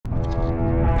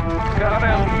Got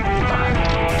him.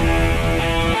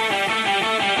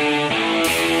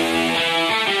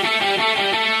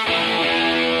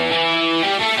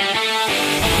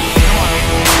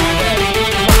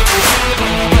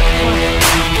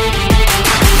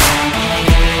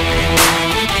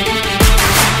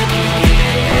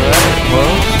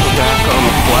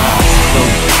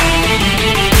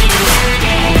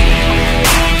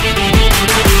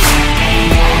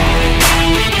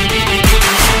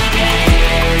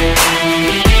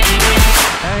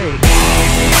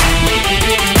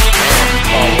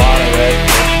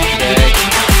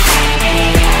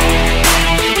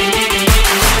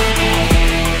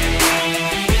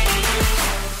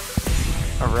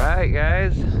 Alright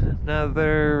guys,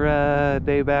 another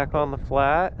day back on the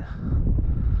flat.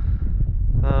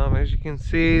 As you can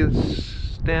see, it's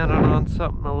standing on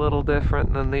something a little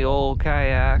different than the old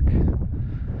kayak.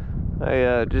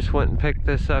 I just went and picked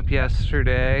this up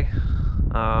yesterday.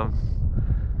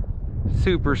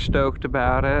 Super stoked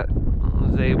about it. I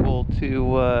was able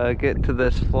to get to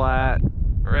this flat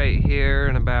right here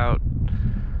in about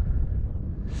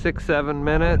 6-7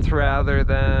 minutes rather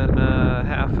than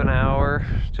half an hour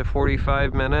to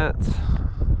 45 minutes,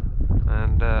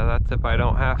 and that's if I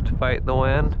don't have to fight the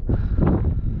wind.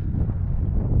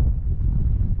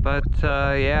 But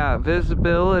yeah,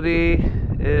 visibility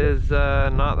is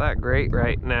not that great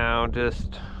right now.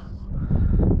 Just,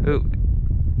 ooh,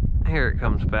 here it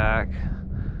comes back.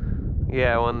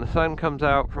 Yeah, when the sun comes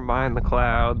out from behind the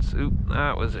clouds, oop,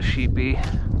 that was a sheepy.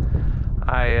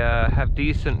 I have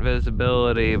decent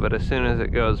visibility, but as soon as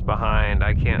it goes behind,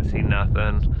 I can't see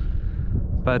nothing.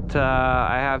 But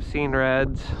I have seen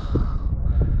reds.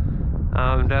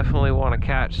 Definitely want to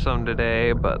catch some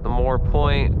today, but the more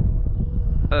point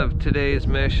of today's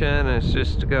mission is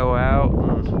just to go out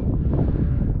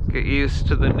and get used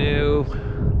to the new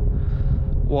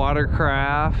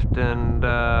watercraft and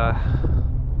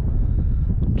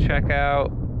check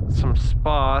out some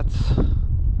spots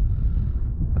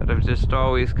that have just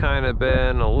always kind of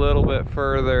been a little bit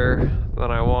further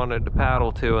than I wanted to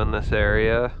paddle to in this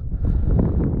area,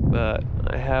 but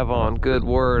I have on good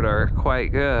word are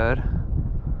quite good.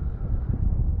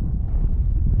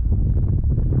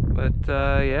 But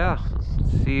yeah,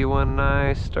 see when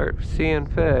I start seeing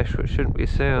fish, which shouldn't be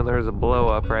soon. There's a blow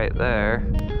up right there.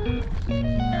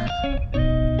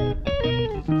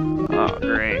 Oh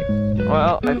great.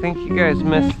 Well, I think you guys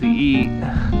missed the eat.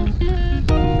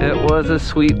 It was a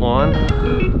sweet one,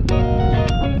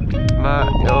 but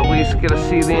you'll at least get to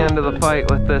see the end of the fight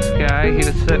with this guy. He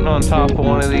was sitting on top of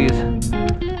one of these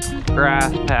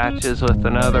grass patches with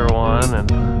another one, and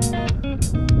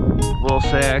we'll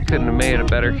say I couldn't have made a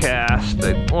better cast.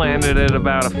 I landed it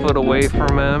about a foot away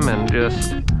from him and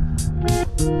just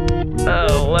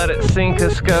let it sink a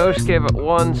skosh, gave it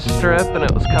one strip, and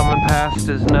it was coming past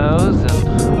his nose,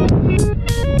 and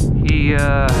he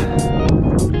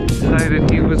decided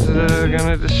he was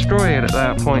gonna destroy it at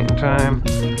that point in time.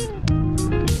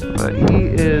 But he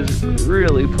is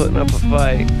really putting up a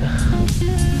fight.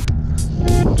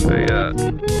 So yeah,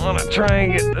 I want to try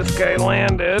and get this guy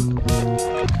landed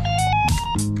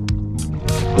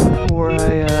before I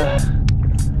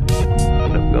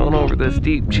end up going over this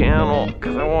deep channel,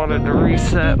 because I wanted to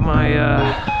reset my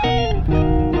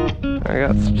I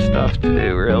got some stuff to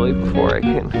do really before I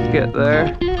can get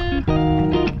there.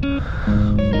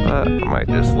 But I might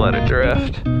just let it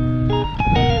drift.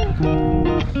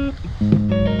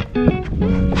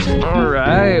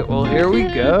 Alright, well here we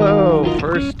go.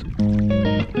 First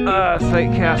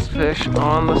sight cast fish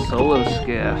on the solo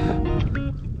skiff.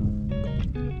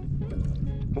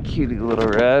 Cutie little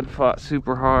red, fought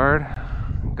super hard.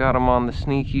 Got him on the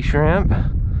sneaky shrimp.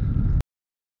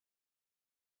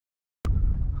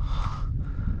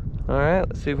 Alright,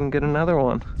 let's see if we can get another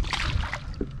one.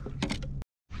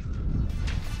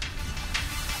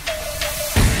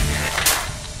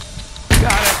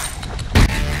 Got it!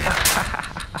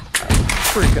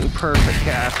 Freaking perfect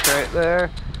cast right there.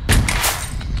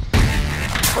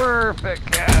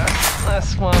 Perfect cast.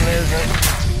 This one isn't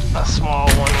a small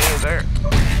one either.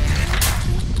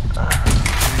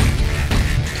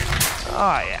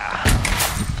 Oh yeah.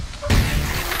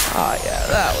 Oh yeah,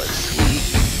 that was sweet.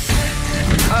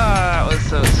 Oh, that was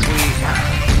so sweet.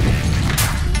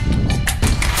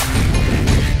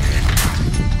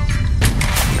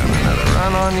 Got another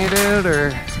run on you, dude, or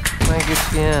can I get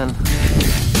you in?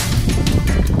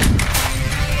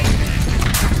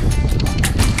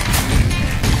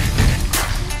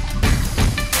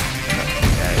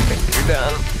 Okay, I think you're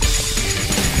done.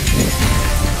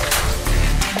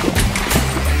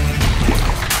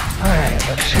 Alright,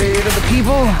 let's show you to the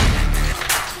people.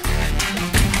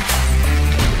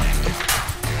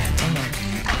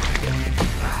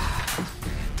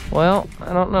 Well,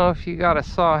 I don't know if you gotta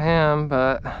saw him,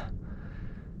 but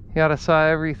you gotta saw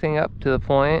everything up to the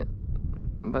point.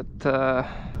 But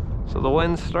so the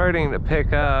wind's starting to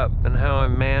pick up, and how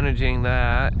I'm managing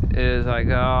that is I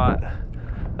got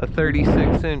a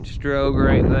 36-inch drogue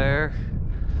right there.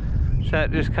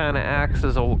 That just kind of acts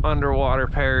as an underwater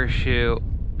parachute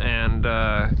and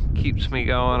keeps me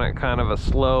going at kind of a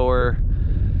slower,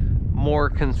 more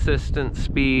consistent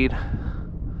speed,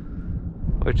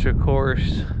 which of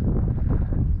course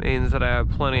means that I have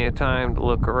plenty of time to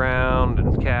look around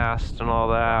and cast and all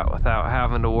that without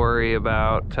having to worry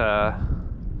about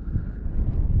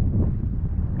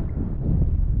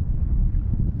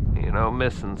you know,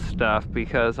 missing stuff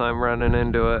because I'm running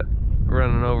into it,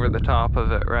 running over the top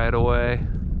of it right away.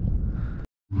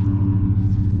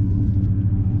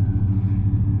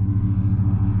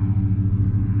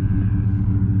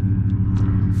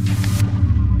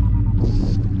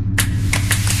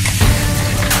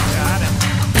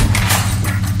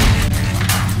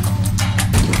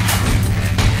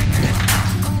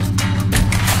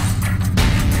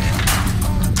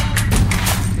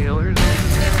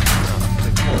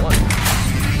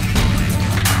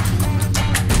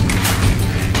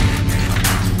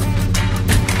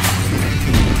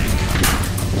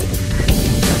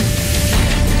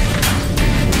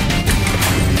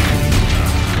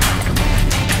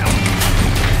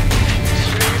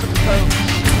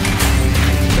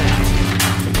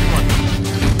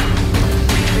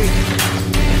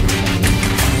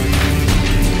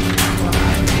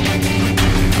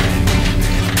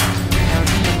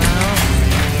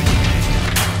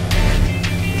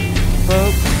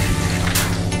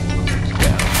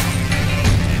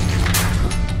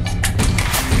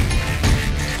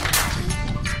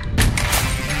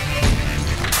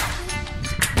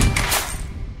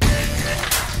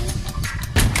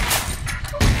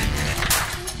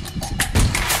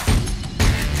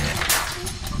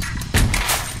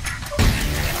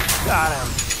 Got him.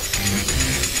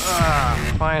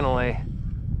 Finally.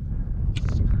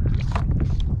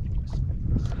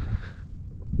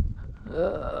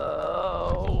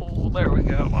 Oh, there we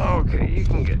go. Okay, you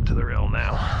can get to the reel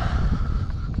now.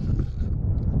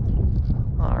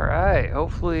 Alright,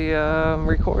 hopefully I'm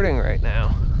recording right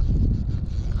now.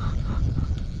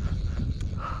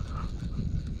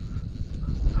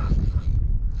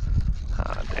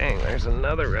 Ah, dang, there's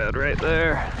another red right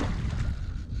there.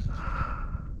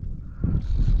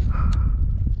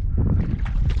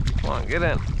 Come on, get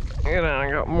in. Get in, I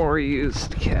got more ewes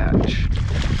to catch.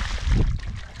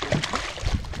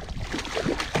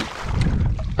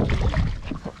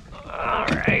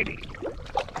 Alrighty.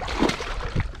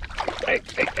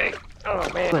 Hey. Oh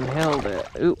man. And held it.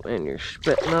 Ooh, and you're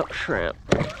spitting up shrimp.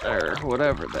 Or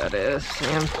whatever that is.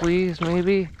 Sand fleas,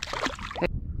 maybe? Hey.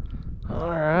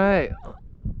 Alright.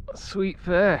 Sweet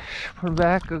fish. Put it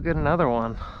back, go get another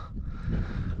one.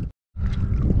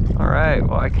 Alright,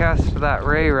 well I cast that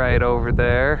ray right over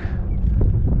there.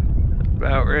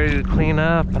 About ready to clean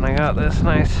up, and I got this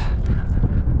nice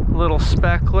little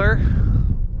speckler.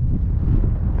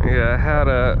 Yeah,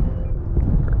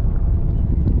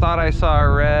 thought I saw a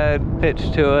red,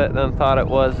 pitched to it, then thought it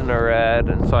wasn't a red,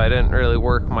 and so I didn't really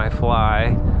work my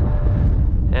fly.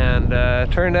 And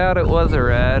turned out it was a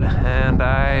red, and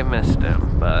I missed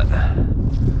him. But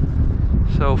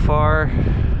so far,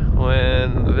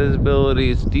 when the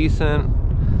visibility is decent,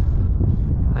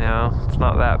 you know, it's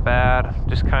not that bad.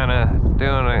 Just kind of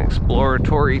doing an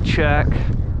exploratory check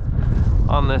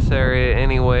on this area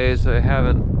anyways. I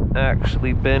haven't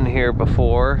actually been here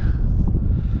before.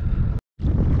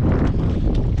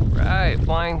 Right,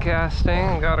 blind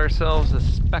casting, got ourselves a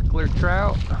speckler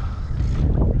trout.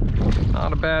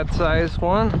 Not a bad sized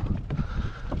one.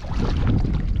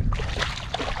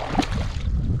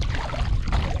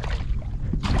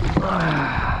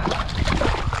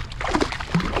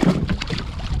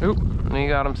 Oop, and he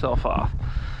got himself off.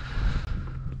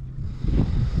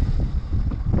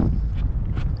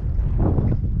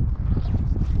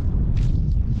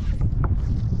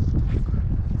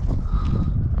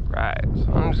 Right,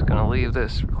 so I'm just gonna leave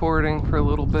this recording for a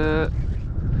little bit,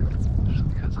 just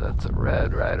because that's a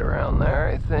red right around there,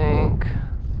 I think.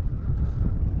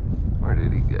 Where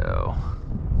did he go?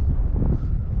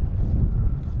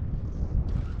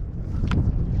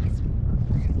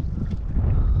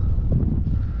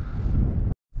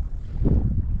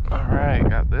 Alright,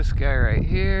 got this guy right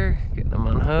here, getting him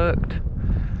unhooked,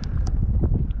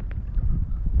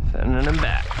 sending him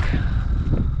back.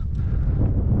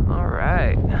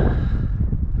 Alright,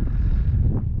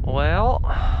 well,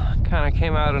 kind of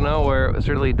came out of nowhere. It was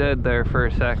really dead there for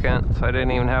a second, so I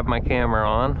didn't even have my camera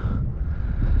on.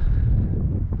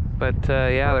 But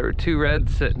yeah, there were two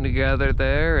reds sitting together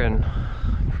there, and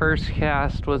first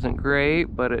cast wasn't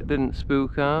great, but it didn't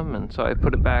spook them, and so I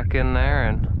put it back in there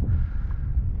and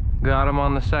got them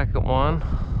on the second one.